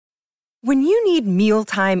When you need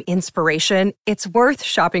mealtime inspiration, it's worth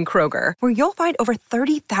shopping Kroger, where you'll find over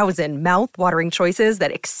 30,000 mouth-watering choices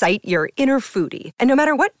that excite your inner foodie. And no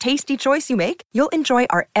matter what tasty choice you make, you'll enjoy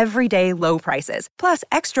our everyday low prices, plus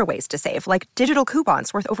extra ways to save, like digital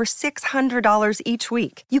coupons worth over $600 each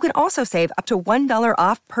week. You can also save up to $1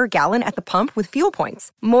 off per gallon at the pump with fuel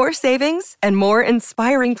points. More savings and more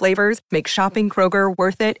inspiring flavors make shopping Kroger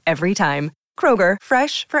worth it every time. Kroger,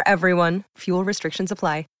 fresh for everyone. Fuel restrictions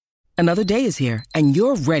apply. Another day is here, and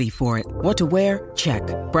you're ready for it. What to wear? Check.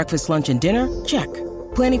 Breakfast, lunch, and dinner? Check.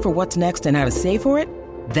 Planning for what's next and how to save for it?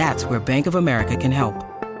 That's where Bank of America can help.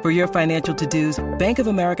 For your financial to-dos, Bank of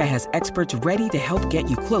America has experts ready to help get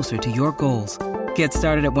you closer to your goals. Get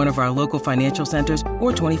started at one of our local financial centers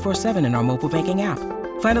or 24/7 in our mobile banking app.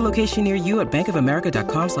 Find a location near you at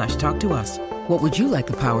bankofamerica.com/talktous. What would you like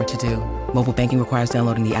the power to do? Mobile banking requires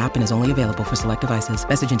downloading the app and is only available for select devices.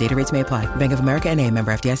 Message and data rates may apply. Bank of America N.A.,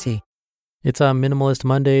 member FDIC. It's a Minimalist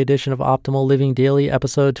Monday edition of Optimal Living Daily,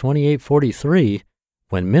 episode 2843,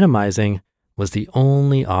 When Minimizing Was the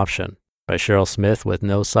Only Option, by Cheryl Smith with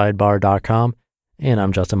NoSidebar.com. And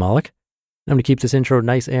I'm Justin Malik. I'm going to keep this intro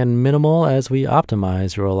nice and minimal as we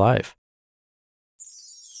optimize your life.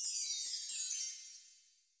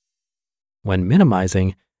 When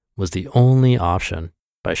Minimizing Was the Only Option,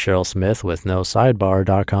 by Cheryl Smith with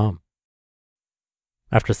NoSidebar.com.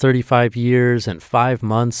 After 35 years and 5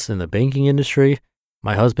 months in the banking industry,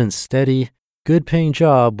 my husband's steady, good-paying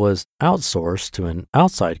job was outsourced to an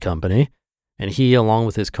outside company, and he, along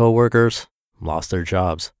with his coworkers, lost their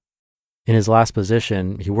jobs. In his last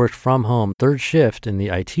position, he worked from home third shift in the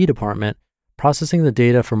IT department, processing the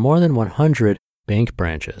data for more than 100 bank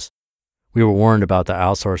branches. We were warned about the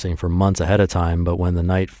outsourcing for months ahead of time, but when the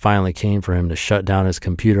night finally came for him to shut down his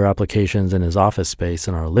computer applications in his office space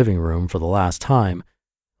in our living room for the last time,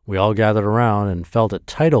 we all gathered around and felt a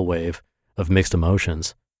tidal wave of mixed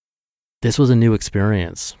emotions. This was a new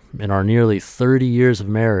experience. In our nearly 30 years of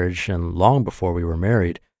marriage, and long before we were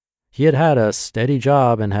married, he had had a steady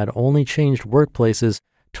job and had only changed workplaces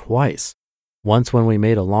twice. Once when we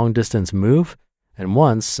made a long-distance move, and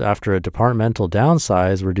once after a departmental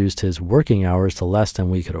downsize reduced his working hours to less than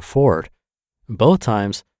we could afford. Both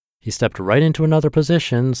times, he stepped right into another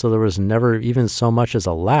position, so there was never even so much as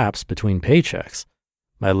a lapse between paychecks.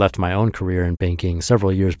 I left my own career in banking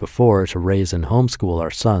several years before to raise and homeschool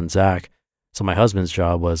our son, Zach, so my husband's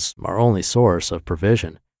job was our only source of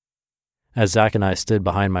provision. As Zach and I stood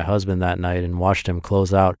behind my husband that night and watched him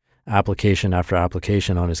close out application after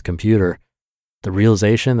application on his computer, the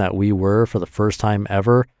realization that we were, for the first time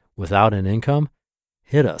ever, without an income,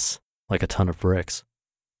 hit us like a ton of bricks.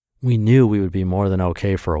 We knew we would be more than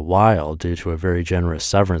okay for a while due to a very generous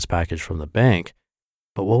severance package from the bank,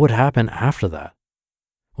 but what would happen after that?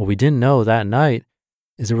 What we didn't know that night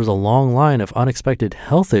is there was a long line of unexpected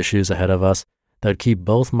health issues ahead of us that would keep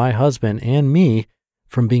both my husband and me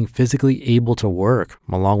from being physically able to work,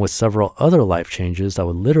 along with several other life changes that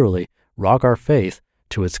would literally rock our faith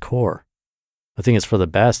to its core. I think it's for the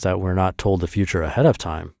best that we're not told the future ahead of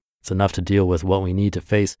time. It's enough to deal with what we need to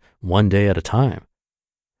face one day at a time.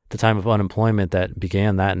 The time of unemployment that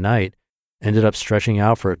began that night ended up stretching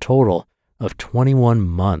out for a total of 21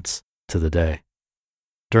 months to the day.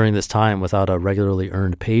 During this time, without a regularly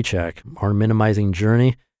earned paycheck, our minimizing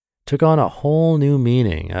journey took on a whole new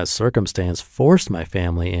meaning as circumstance forced my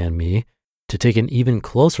family and me to take an even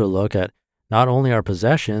closer look at not only our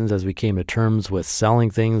possessions as we came to terms with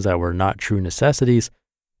selling things that were not true necessities,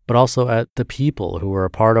 but also at the people who were a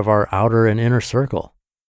part of our outer and inner circle.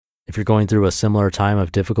 If you're going through a similar time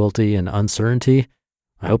of difficulty and uncertainty,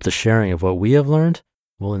 I hope the sharing of what we have learned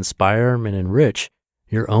will inspire and enrich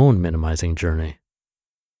your own minimizing journey.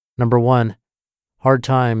 Number 1, hard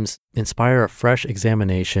times inspire a fresh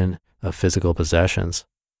examination of physical possessions.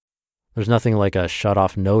 There's nothing like a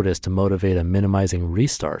shut-off notice to motivate a minimizing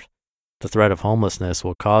restart. The threat of homelessness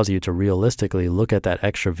will cause you to realistically look at that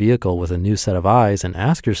extra vehicle with a new set of eyes and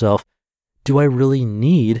ask yourself, do I really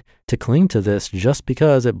need to cling to this just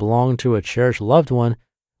because it belonged to a cherished loved one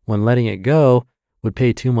when letting it go would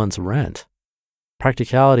pay 2 months' rent?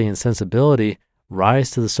 Practicality and sensibility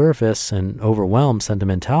rise to the surface and overwhelm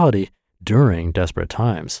sentimentality during desperate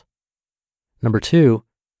times. Number 2,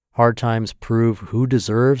 hard times prove who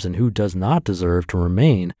deserves and who does not deserve to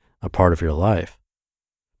remain a part of your life.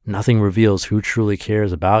 Nothing reveals who truly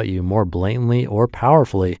cares about you more blatantly or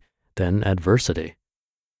powerfully than adversity.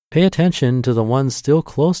 Pay attention to the ones still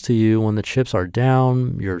close to you when the chips are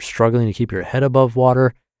down, you're struggling to keep your head above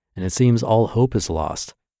water, and it seems all hope is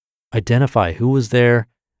lost. Identify who was there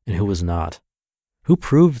and who was not. Who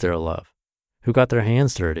proved their love? Who got their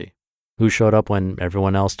hands dirty? Who showed up when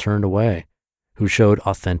everyone else turned away? Who showed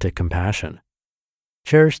authentic compassion?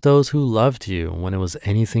 Cherish those who loved you when it was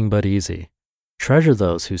anything but easy. Treasure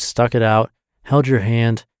those who stuck it out, held your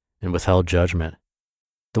hand, and withheld judgment.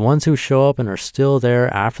 The ones who show up and are still there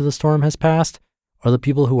after the storm has passed are the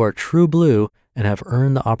people who are true blue and have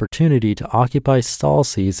earned the opportunity to occupy stall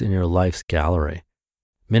seats in your life's gallery.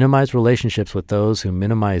 Minimize relationships with those who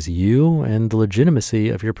minimize you and the legitimacy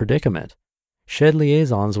of your predicament. Shed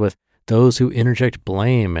liaisons with those who interject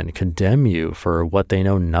blame and condemn you for what they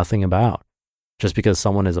know nothing about. Just because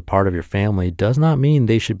someone is a part of your family does not mean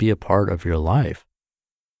they should be a part of your life.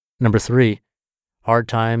 Number 3, hard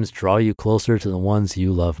times draw you closer to the ones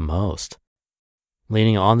you love most.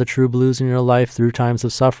 Leaning on the true blues in your life through times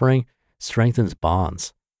of suffering strengthens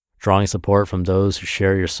bonds. Drawing support from those who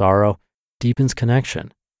share your sorrow deepens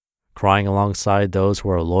connection. Crying alongside those who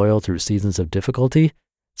are loyal through seasons of difficulty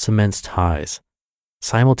cements ties.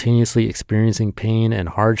 Simultaneously experiencing pain and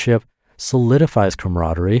hardship solidifies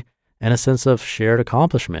camaraderie and a sense of shared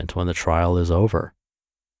accomplishment when the trial is over.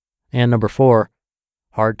 And number 4,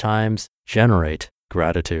 hard times generate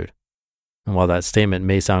gratitude. And while that statement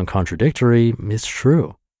may sound contradictory, it's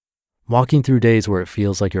true. Walking through days where it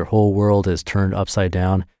feels like your whole world is turned upside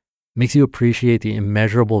down makes you appreciate the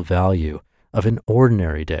immeasurable value of an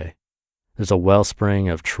ordinary day. There's a wellspring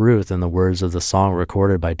of truth in the words of the song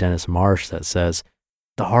recorded by Dennis Marsh that says,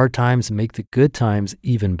 "The hard times make the good times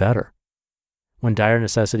even better." When dire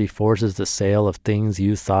necessity forces the sale of things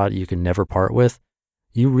you thought you could never part with,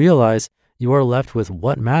 you realize you are left with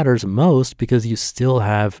what matters most because you still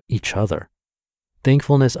have each other.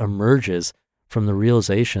 Thankfulness emerges from the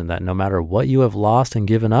realization that no matter what you have lost and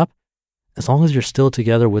given up, as long as you're still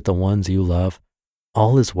together with the ones you love,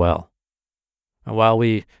 all is well. And while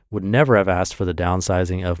we would never have asked for the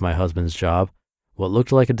downsizing of my husband's job, what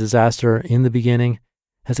looked like a disaster in the beginning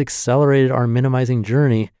has accelerated our minimizing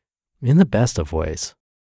journey in the best of ways.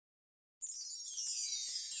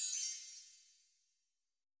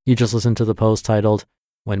 You just listened to the post titled,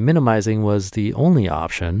 "When Minimizing Was the Only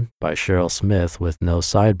Option" by Cheryl Smith with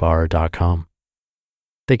NoSidebar.com.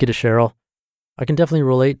 Thank you to Cheryl. I can definitely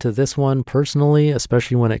relate to this one personally,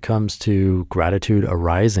 especially when it comes to gratitude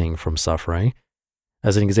arising from suffering.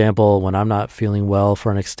 As an example, when I'm not feeling well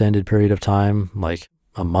for an extended period of time, like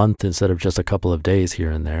a month instead of just a couple of days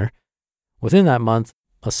here and there, within that month,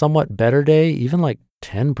 a somewhat better day, even like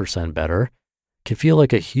 10% better, can feel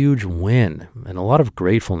like a huge win, and a lot of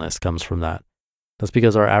gratefulness comes from that. That's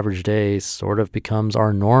because our average day sort of becomes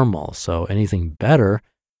our normal, so anything better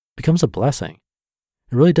becomes a blessing.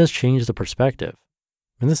 It really does change the perspective.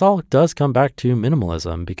 And this all does come back to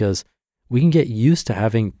minimalism, because we can get used to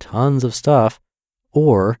having tons of stuff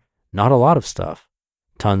or not a lot of stuff,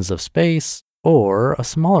 tons of space or a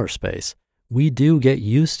smaller space. We do get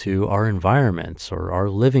used to our environments or our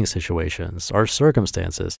living situations, our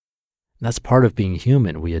circumstances. That's part of being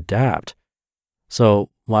human. We adapt.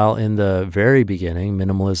 So while in the very beginning,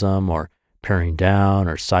 minimalism or paring down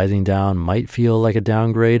or sizing down might feel like a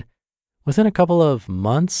downgrade, within a couple of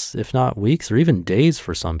months, if not weeks or even days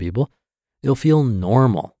for some people, it'll feel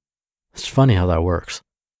normal. It's funny how that works.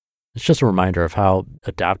 It's just a reminder of how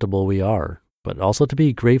adaptable we are, but also to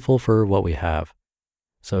be grateful for what we have.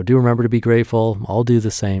 So do remember to be grateful. I'll do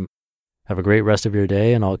the same. Have a great rest of your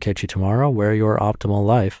day, and I'll catch you tomorrow where your optimal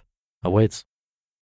life awaits.